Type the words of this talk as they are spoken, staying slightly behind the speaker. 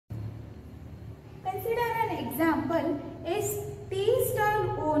Consider an example. A tea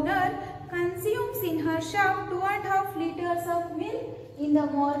stall owner consumes in her shop 2.5 liters of milk in the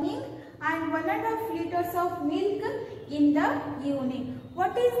morning and 1.5 liters of milk in the evening.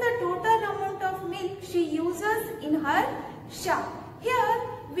 What is the total amount of milk she uses in her shop? Here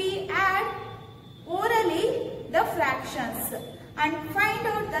we add orally the fractions and find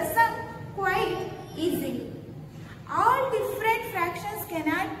out the sum quite easily. All different fractions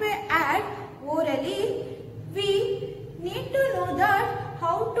cannot be added orally. We need to know that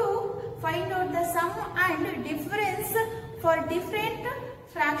how to find out the sum and difference for different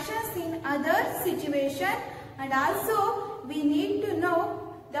fractions in other situation, and also we need to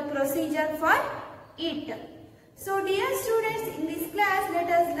know the procedure for it. So dear students, in this class let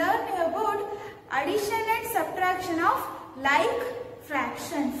us learn about addition and subtraction of like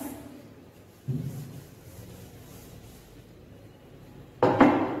fractions.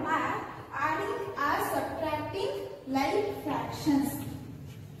 Adding or subtracting like fractions.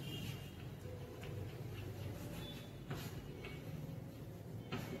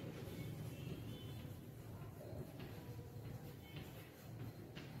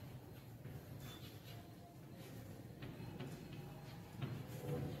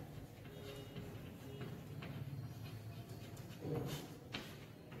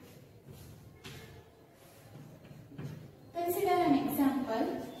 Consider an example.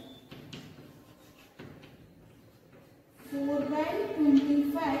 4 by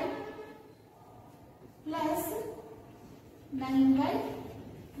 25 plus 9 by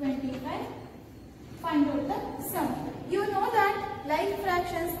 25. Find out the sum. You know that like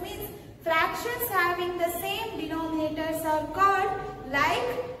fractions means fractions having the same denominators are called like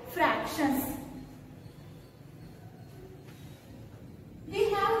fractions. We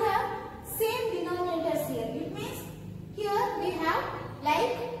have the same denominators here. It means here we have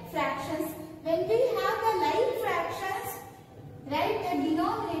like fractions. When we have the like fractions, write the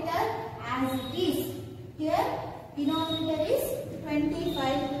denominator as it is. Here denominator is 25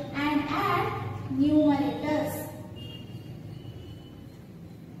 and add numerators.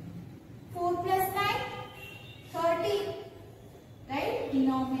 4 plus 9, 13. Write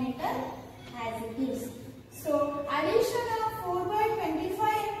denominator as it is. So addition of 4 by 25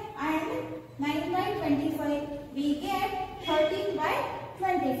 and 9 by 25, we get 13 by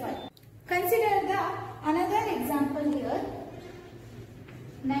 25. Consider the another example here.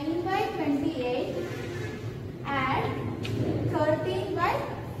 9 by 28 add 13 by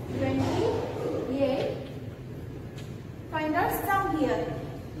 28. Find out sum here.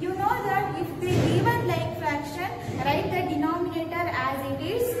 You know that if they given like fraction, write the denominator as it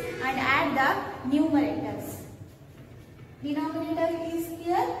is and add the numerators. Denominator is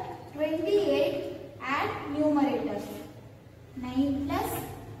here 28, add numerators. 9 plus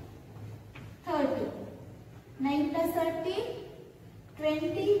 30. 9 plus 30,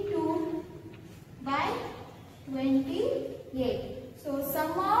 22 by 28. So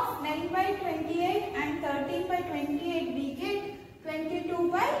sum of 9 by 28 and 13 by 28 we get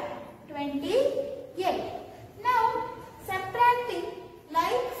 22 by 28. Now subtracting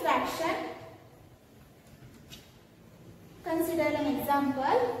like fraction. Consider an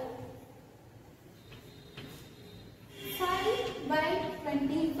example. 5 by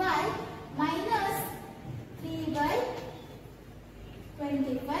 25 minus 3 by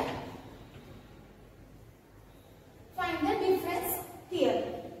 25. Find the difference here.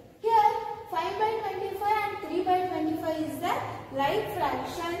 Here 5 by 25 and 3 by 25 is the like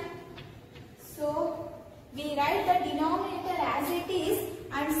fraction. So we write the denominator as it is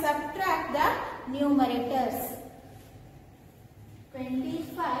and subtract the numerators.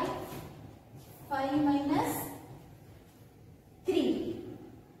 25, 5 minus 3.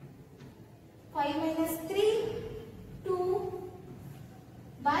 5 minus 3, 2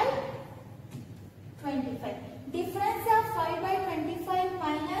 by 25. Difference of 5 by 25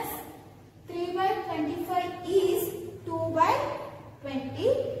 minus 3 by 25 is 2 by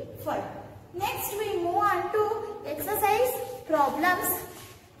 25. Next we move on to exercise problems.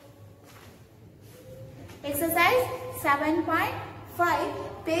 Exercise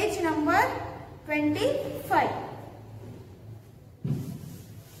 7.5, page number 25.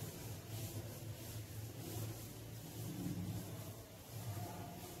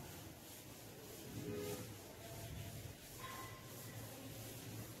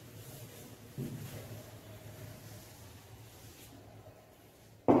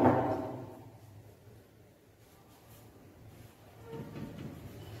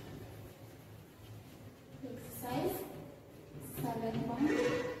 Exercise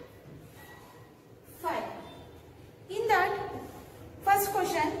 7.5. In that first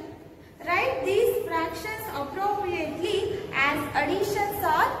question, write these fractions appropriately as additions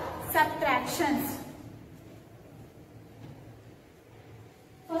or subtractions.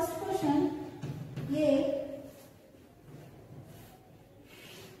 First question, A.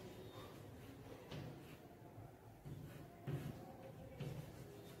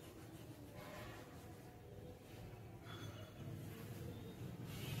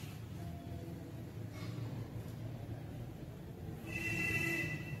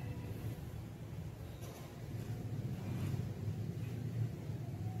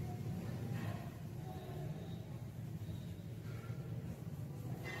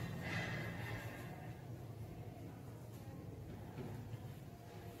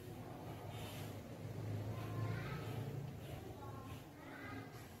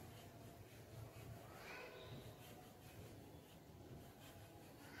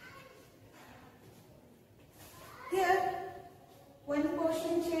 Here one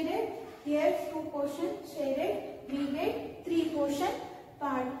portion shaded, here two portion shaded, we get three portion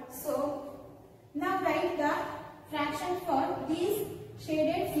part. So now write the fraction for this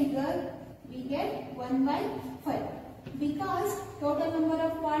shaded figure. We get 1 by 5 because total number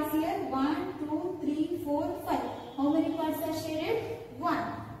of parts here 1, 2, 3, 4, 5. How many parts are shaded? 1.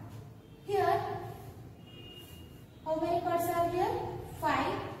 Here how many parts are here? 5.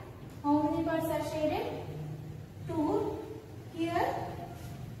 How many parts are shaded? 2. Here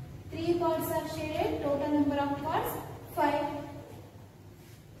 3 parts are shaded. Total number of parts 5.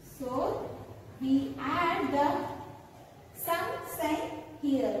 So we add the sum sign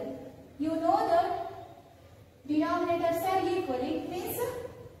here. You know that denominators are equal. It means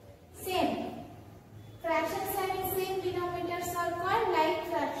same. Fraction sign is same. Denominators are called like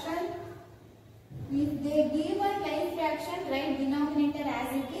fraction. If they give a like fraction, write denominator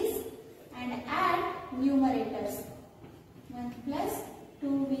as it is and add numerators. 1 plus 2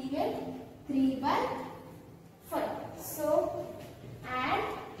 we get 3 by 5. So add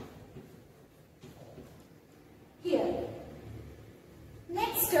here.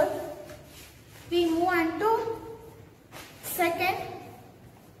 Next we move on to second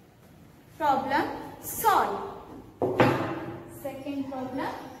problem, solve. Second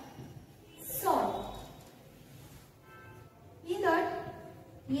problem, solve. In that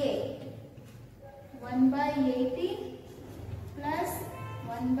A 1 by 18 plus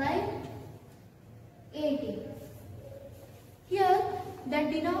 1 by 18. Here the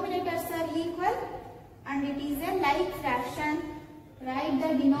denominators are equal and it is a like fraction. Write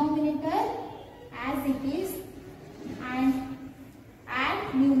the denominator as it is and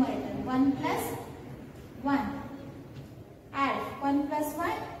add numerator 1 plus 1. Add 1 plus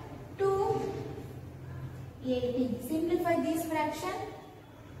 1, 2, 18. Simplify this fraction.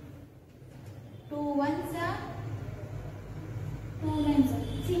 2 ones are 2 nines are.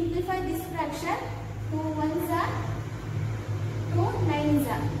 Simplify this fraction. 2 ones are 2 nines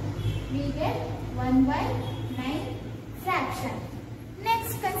are. We get 1 by 9 fraction.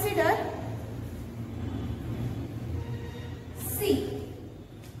 Next consider C.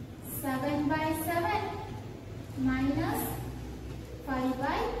 7 by 7 minus 5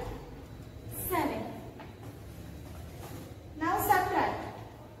 by 7. Now subtract.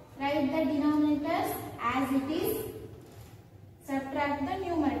 Write the denominators as it is. Subtract the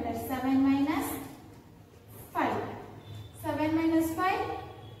numerators. 7 minus 5. 7 minus 5,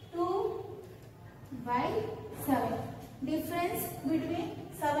 2 by 7. Difference between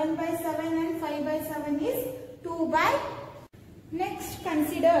 7 by 7 and 5 by 7 is 2 by. Next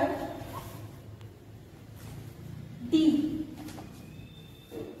consider D.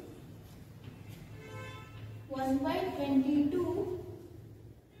 1 by 22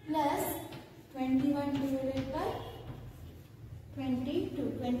 plus 21 divided by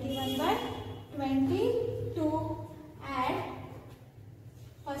 22. 21 by 22. Add.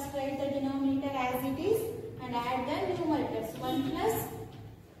 First write the denominator as it is and add the numerators. 1 plus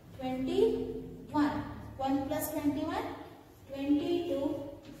 21. 1 plus 21. 22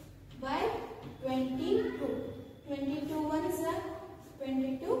 by 22. 22 ones are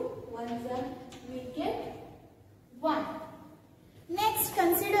 22 ones are. We get 1. Next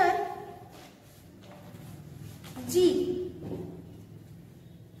consider G.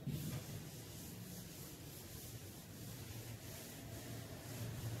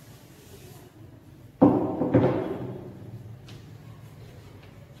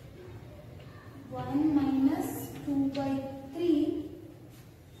 1 minus 2 by 3,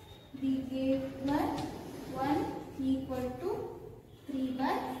 we get 1 equal to 3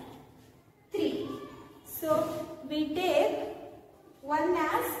 by 3. So we take 1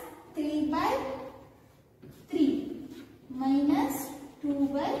 as 3 by 3 minus 2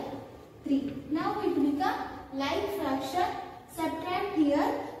 by 3. Now it become like fraction. Subtract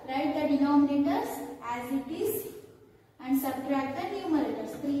here, write the denominators as it is and subtract the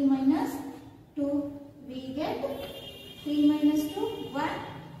numerators. 3 minus 2, we get 3 minus 2, 1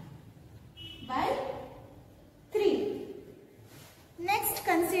 by 3. Next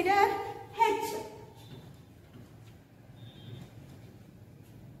consider h.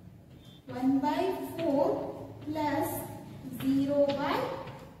 1 by 4 plus 0 by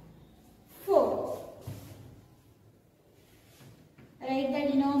 4. Write the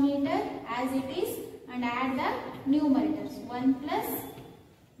denominator as it is and add the numerators. 1 plus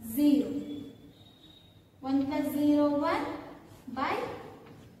 0. 1 plus 0, 1 by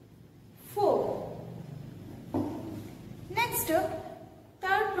 4. Next,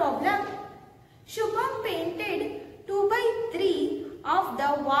 third problem. Shubham painted 2 by 3 of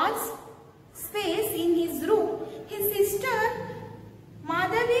the walls space in his room. His sister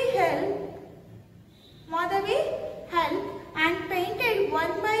Madhavi helped and painted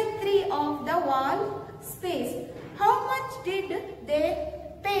 1 by 3 of the wall space. How much did they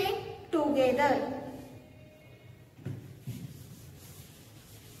paint together?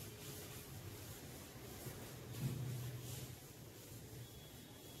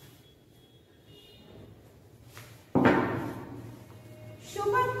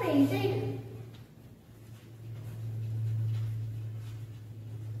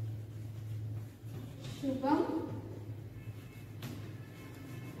 Shubham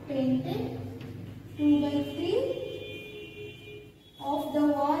painted 2 by 3 of the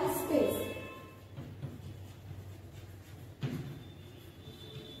wall space.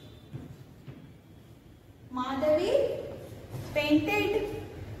 Madhavi painted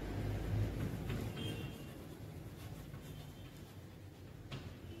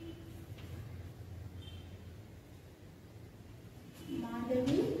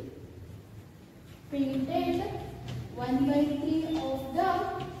 1 by 3 of the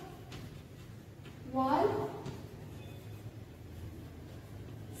wall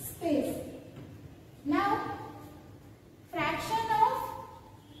space. Now, fraction of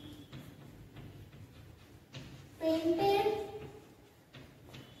painted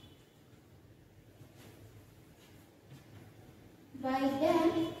by them,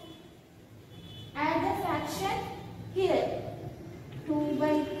 add the fraction here. 2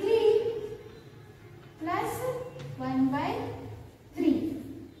 by 3 plus 1 by 3.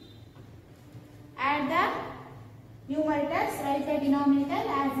 Add the numerators, write the denominator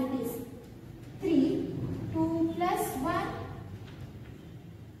as it is. 3, 2 plus 1,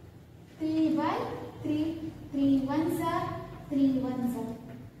 3 by 3, 3 ones are 3 ones are.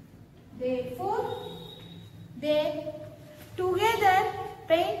 Therefore, they together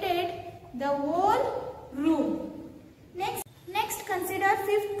painted the whole room. Next consider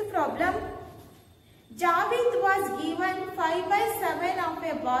fifth problem. Javed was given 5 by 7 of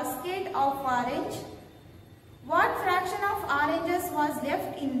a basket of orange. What fraction of oranges was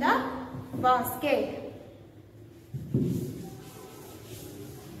left in the basket?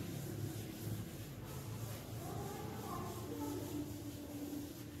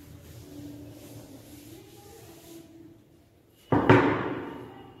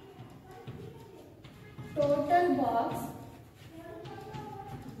 Total box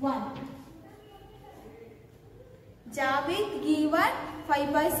 1. Javed given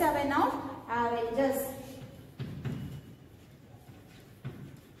 5 by 7 of oranges.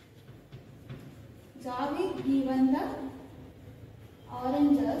 Javed given the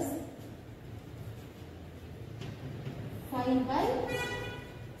oranges 5 by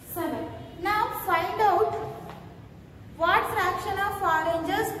 7. Now find out what fraction of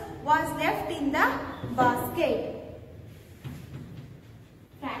oranges was left in the basket.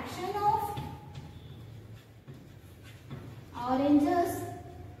 Fraction of oranges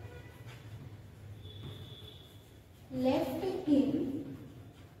left in.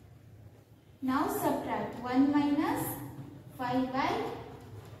 Now subtract 1 minus 5 by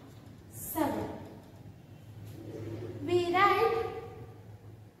 7. We write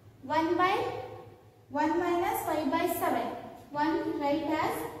 1 minus 5 by 7. 1 write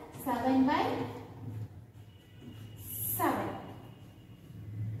as 7 by 7.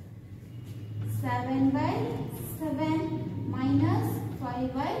 7 by 7 minus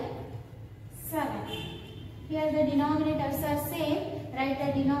 5 by 7. Here the denominators are same. Write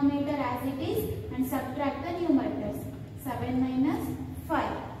the denominator as it is and subtract the numerators. 7 minus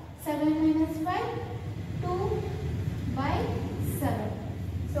 5. 7 minus 5, 2 by 7.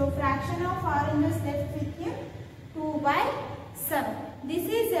 So fraction of oranges left with him 2 by 7. This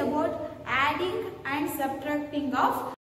is about adding and subtracting of